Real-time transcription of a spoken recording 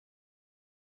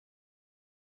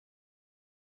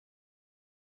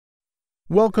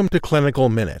Welcome to Clinical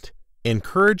Minute,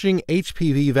 encouraging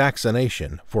HPV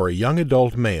vaccination for a young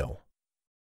adult male.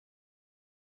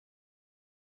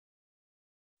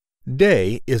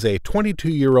 Day is a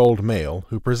 22-year-old male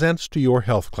who presents to your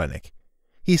health clinic.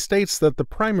 He states that the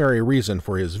primary reason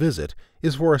for his visit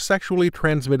is for a sexually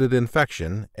transmitted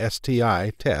infection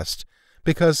 (STI) test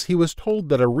because he was told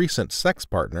that a recent sex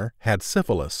partner had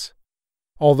syphilis.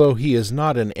 Although he is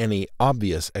not in any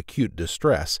obvious acute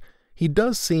distress, he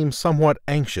does seem somewhat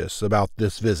anxious about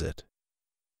this visit.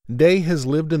 Day has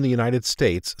lived in the United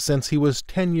States since he was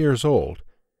 10 years old.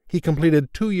 He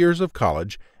completed 2 years of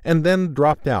college and then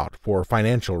dropped out for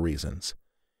financial reasons.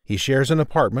 He shares an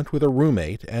apartment with a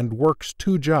roommate and works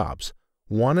 2 jobs,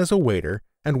 one as a waiter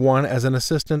and one as an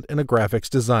assistant in a graphics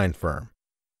design firm.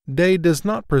 Day does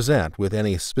not present with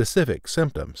any specific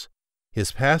symptoms.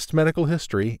 His past medical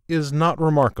history is not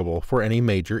remarkable for any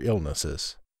major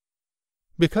illnesses.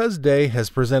 Because Day has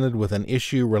presented with an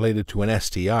issue related to an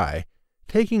STI,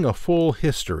 taking a full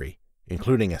history,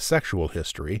 including a sexual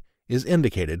history, is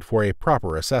indicated for a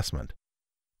proper assessment.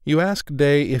 You ask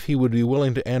Day if he would be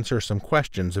willing to answer some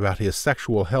questions about his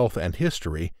sexual health and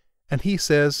history, and he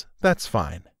says that's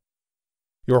fine.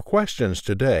 Your questions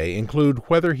today include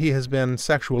whether he has been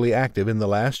sexually active in the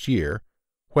last year,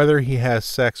 whether he has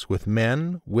sex with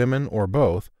men, women, or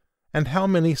both, and how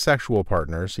many sexual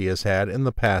partners he has had in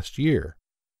the past year.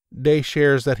 Day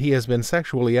shares that he has been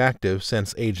sexually active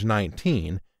since age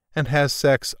 19 and has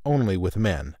sex only with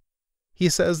men. He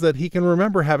says that he can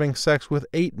remember having sex with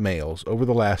 8 males over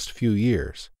the last few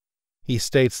years. He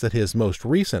states that his most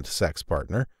recent sex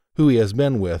partner, who he has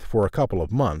been with for a couple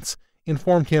of months,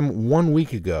 informed him 1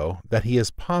 week ago that he is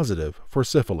positive for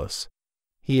syphilis.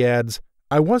 He adds,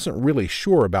 "I wasn't really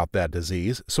sure about that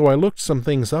disease, so I looked some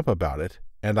things up about it,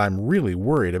 and I'm really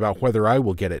worried about whether I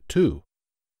will get it too."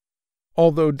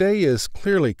 Although Day is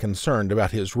clearly concerned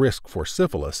about his risk for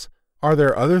syphilis, are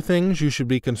there other things you should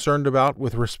be concerned about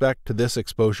with respect to this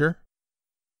exposure?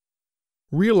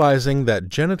 Realizing that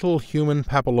genital human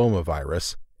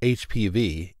papillomavirus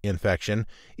 (HPV) infection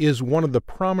is one of the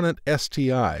prominent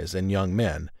STIs in young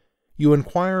men, you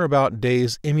inquire about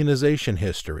Day's immunization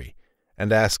history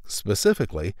and ask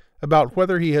specifically about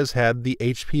whether he has had the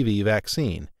HPV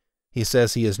vaccine. He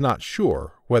says he is not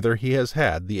sure whether he has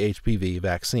had the HPV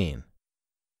vaccine.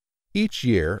 Each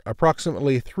year,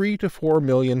 approximately 3 to 4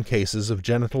 million cases of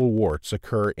genital warts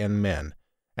occur in men,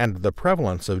 and the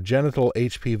prevalence of genital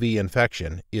HPV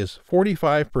infection is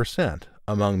 45%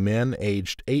 among men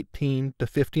aged 18 to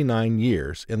 59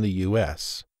 years in the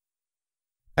U.S.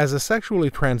 As a sexually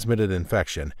transmitted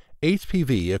infection,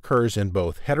 HPV occurs in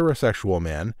both heterosexual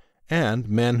men and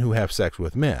men who have sex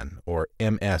with men, or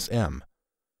MSM.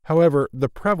 However, the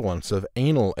prevalence of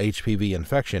anal HPV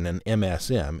infection in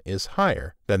MSM is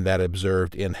higher than that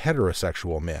observed in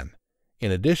heterosexual men.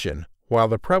 In addition, while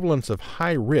the prevalence of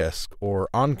high-risk or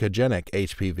oncogenic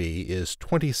HPV is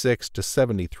 26 to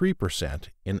 73%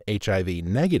 in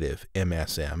HIV-negative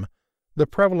MSM, the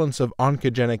prevalence of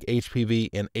oncogenic HPV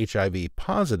in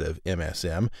HIV-positive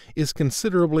MSM is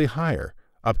considerably higher,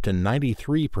 up to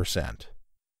 93%.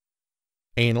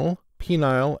 Anal,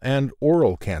 penile, and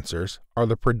oral cancers are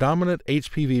the predominant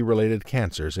HPV-related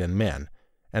cancers in men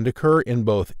and occur in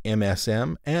both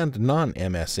MSM and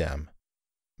non-MSM.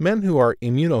 Men who are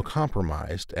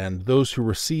immunocompromised and those who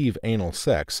receive anal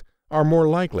sex are more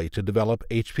likely to develop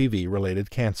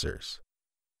HPV-related cancers.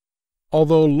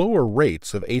 Although lower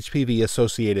rates of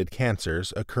HPV-associated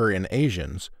cancers occur in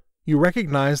Asians, you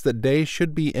recognize that Day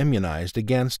should be immunized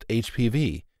against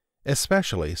HPV,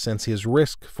 especially since his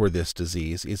risk for this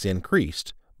disease is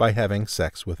increased by having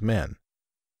sex with men.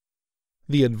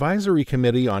 The Advisory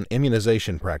Committee on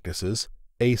Immunization Practices,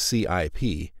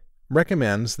 ACIP,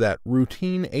 recommends that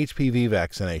routine HPV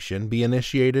vaccination be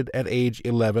initiated at age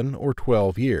 11 or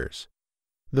 12 years.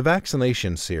 The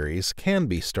vaccination series can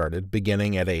be started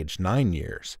beginning at age 9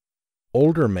 years.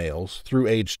 Older males through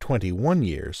age 21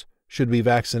 years should be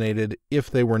vaccinated if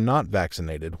they were not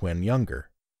vaccinated when younger.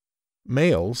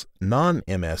 Males,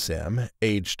 non-MSM,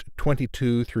 aged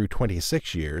 22 through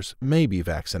 26 years may be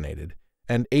vaccinated,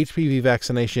 and HPV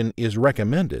vaccination is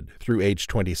recommended through age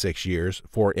 26 years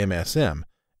for MSM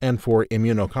and for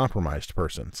immunocompromised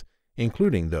persons,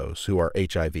 including those who are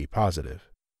HIV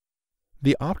positive.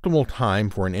 The optimal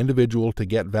time for an individual to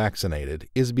get vaccinated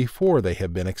is before they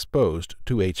have been exposed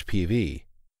to HPV.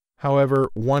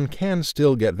 However, one can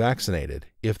still get vaccinated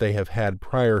if they have had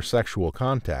prior sexual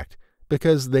contact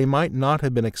because they might not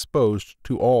have been exposed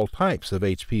to all types of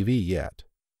HPV yet.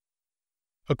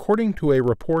 According to a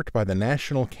report by the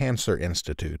National Cancer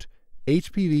Institute,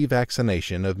 HPV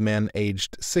vaccination of men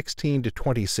aged 16 to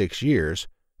 26 years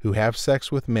who have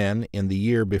sex with men in the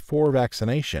year before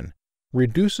vaccination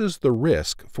reduces the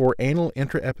risk for anal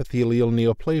intraepithelial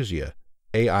neoplasia,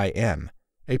 AIN,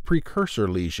 a precursor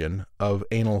lesion of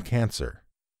anal cancer.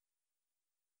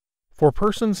 For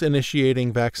persons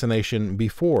initiating vaccination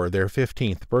before their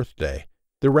 15th birthday,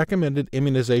 the recommended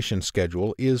immunization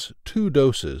schedule is 2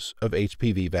 doses of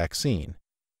HPV vaccine.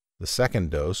 The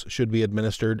second dose should be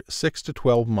administered 6 to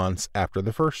 12 months after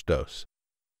the first dose.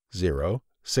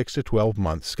 6 to 12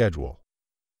 month schedule.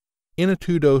 In a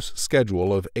 2-dose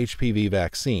schedule of HPV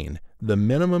vaccine, the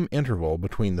minimum interval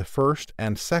between the first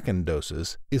and second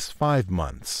doses is 5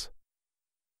 months.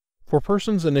 For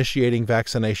persons initiating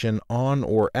vaccination on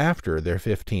or after their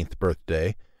 15th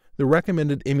birthday, the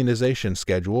recommended immunization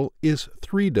schedule is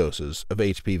 3 doses of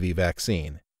HPV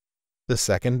vaccine. The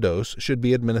second dose should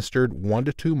be administered 1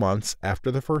 to 2 months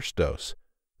after the first dose.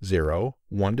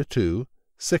 1 to 2,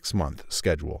 6-month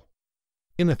schedule.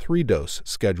 In a 3-dose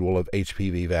schedule of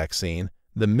HPV vaccine,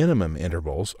 the minimum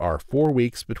intervals are 4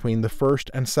 weeks between the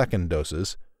first and second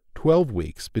doses, 12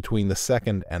 weeks between the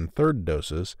second and third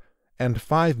doses, and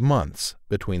 5 months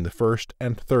between the first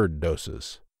and third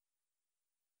doses.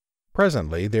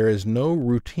 Presently, there is no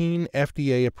routine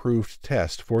FDA-approved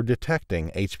test for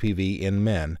detecting HPV in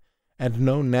men, and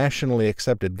no nationally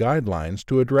accepted guidelines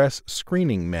to address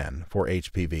screening men for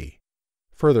HPV.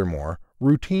 Furthermore,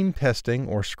 routine testing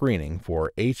or screening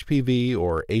for HPV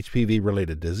or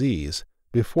HPV-related disease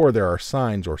before there are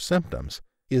signs or symptoms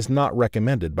is not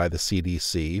recommended by the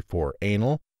CDC for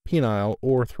anal, penile,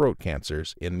 or throat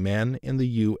cancers in men in the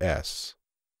U.S.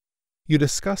 You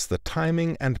discuss the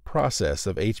timing and process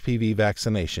of HPV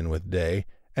vaccination with Day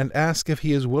and ask if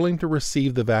he is willing to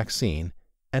receive the vaccine,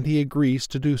 and he agrees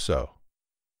to do so.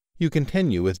 You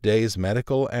continue with Day's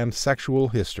medical and sexual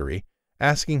history,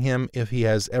 asking him if he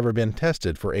has ever been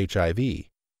tested for HIV.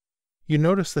 You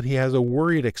notice that he has a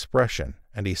worried expression,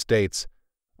 and he states,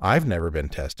 "I've never been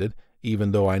tested,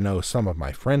 even though I know some of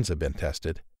my friends have been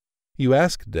tested." You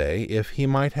ask Day if he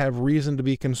might have reason to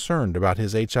be concerned about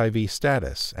his HIV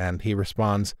status, and he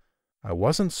responds, "I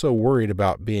wasn't so worried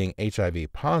about being HIV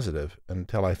positive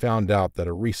until I found out that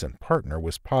a recent partner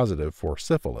was positive for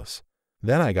syphilis.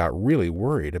 Then I got really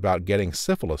worried about getting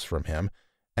syphilis from him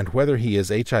and whether he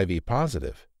is HIV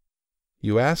positive."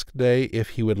 You ask Day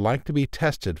if he would like to be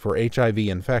tested for HIV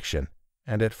infection,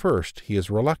 and at first he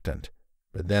is reluctant,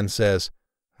 but then says,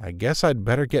 "I guess I'd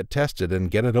better get tested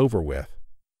and get it over with."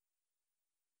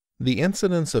 The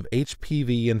incidence of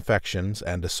HPV infections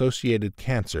and associated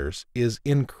cancers is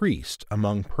increased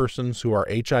among persons who are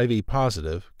HIV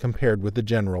positive compared with the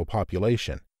general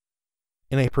population.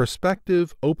 In a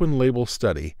prospective open-label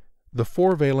study, the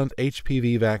 4-valent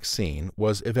HPV vaccine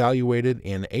was evaluated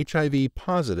in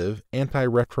HIV-positive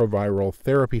antiretroviral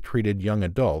therapy-treated young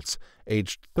adults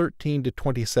aged 13 to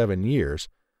 27 years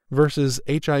versus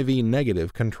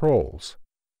HIV-negative controls.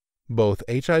 Both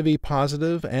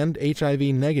HIV-positive and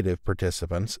HIV-negative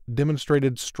participants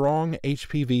demonstrated strong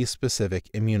HPV-specific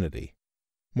immunity.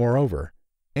 Moreover,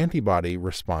 antibody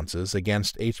responses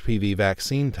against HPV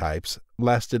vaccine types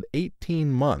lasted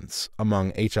 18 months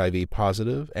among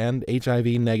HIV-positive and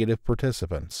HIV-negative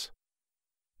participants.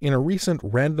 In a recent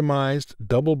randomized,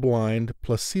 double-blind,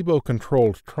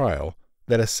 placebo-controlled trial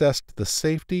that assessed the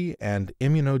safety and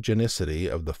immunogenicity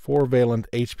of the 4-valent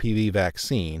HPV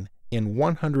vaccine in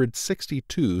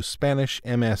 162 Spanish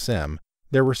MSM,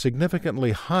 there were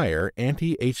significantly higher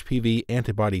anti-HPV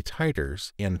antibody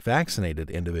titers in vaccinated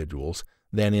individuals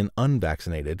than in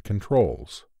unvaccinated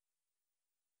controls.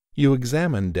 You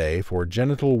examine Day for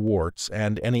genital warts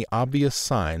and any obvious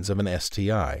signs of an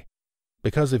STI.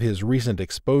 Because of his recent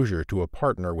exposure to a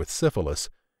partner with syphilis,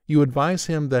 you advise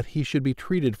him that he should be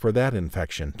treated for that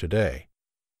infection today.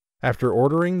 After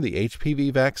ordering the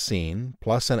HPV vaccine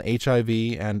plus an HIV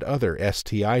and other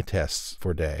STI tests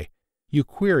for Day, you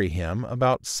query him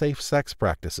about safe sex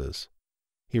practices.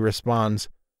 He responds,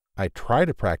 "I try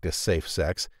to practice safe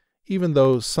sex, even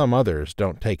though some others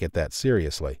don't take it that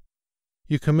seriously."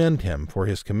 You commend him for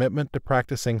his commitment to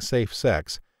practicing safe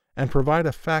sex and provide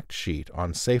a fact sheet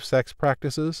on safe sex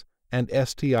practices and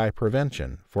STI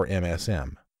prevention for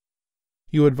MSM.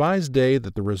 You advise Day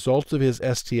that the results of his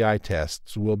STI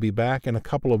tests will be back in a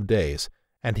couple of days,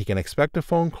 and he can expect a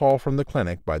phone call from the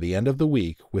clinic by the end of the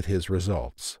week with his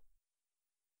results.